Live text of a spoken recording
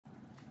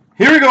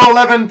Here we go,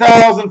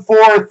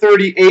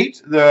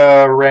 11,438.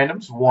 The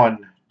randoms,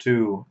 1,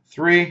 2,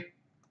 3.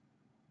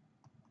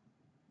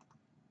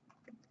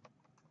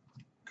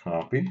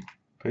 Copy,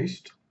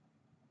 paste.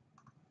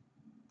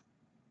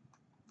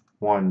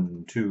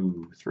 1,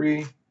 2,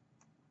 3.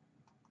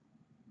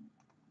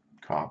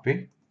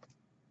 Copy,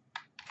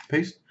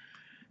 paste.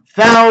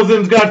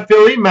 Thousands got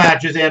Philly,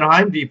 matches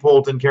Anaheim. Deep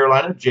Holton,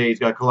 Carolina. J's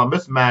got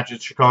Columbus,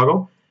 matches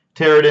Chicago.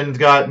 Terradin's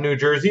got New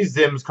Jersey.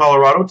 Zim's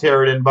Colorado.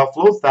 Terradin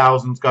Buffalo.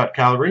 Thousands got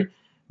Calgary.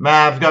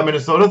 Mav's got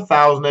Minnesota.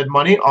 Thousand Ed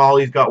Money.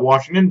 Ollie's got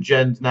Washington.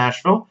 Jen's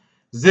Nashville.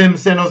 Zim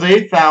San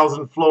Jose.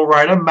 Thousand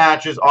Florida.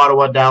 Matches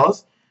Ottawa,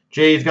 Dallas.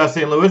 J's got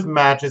St. Louis.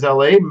 Matches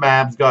LA.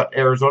 Mav's got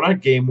Arizona.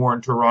 Game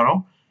worn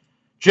Toronto.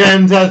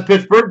 Jen's has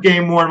Pittsburgh.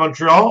 Game worn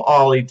Montreal.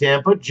 Ollie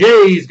Tampa.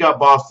 J's got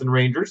Boston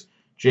Rangers.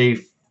 J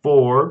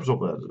Forbes.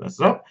 Hope that doesn't mess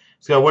it up.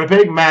 He's got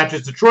Winnipeg.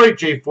 Matches Detroit.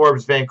 J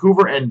Forbes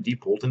Vancouver. And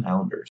Deep Holton Islanders.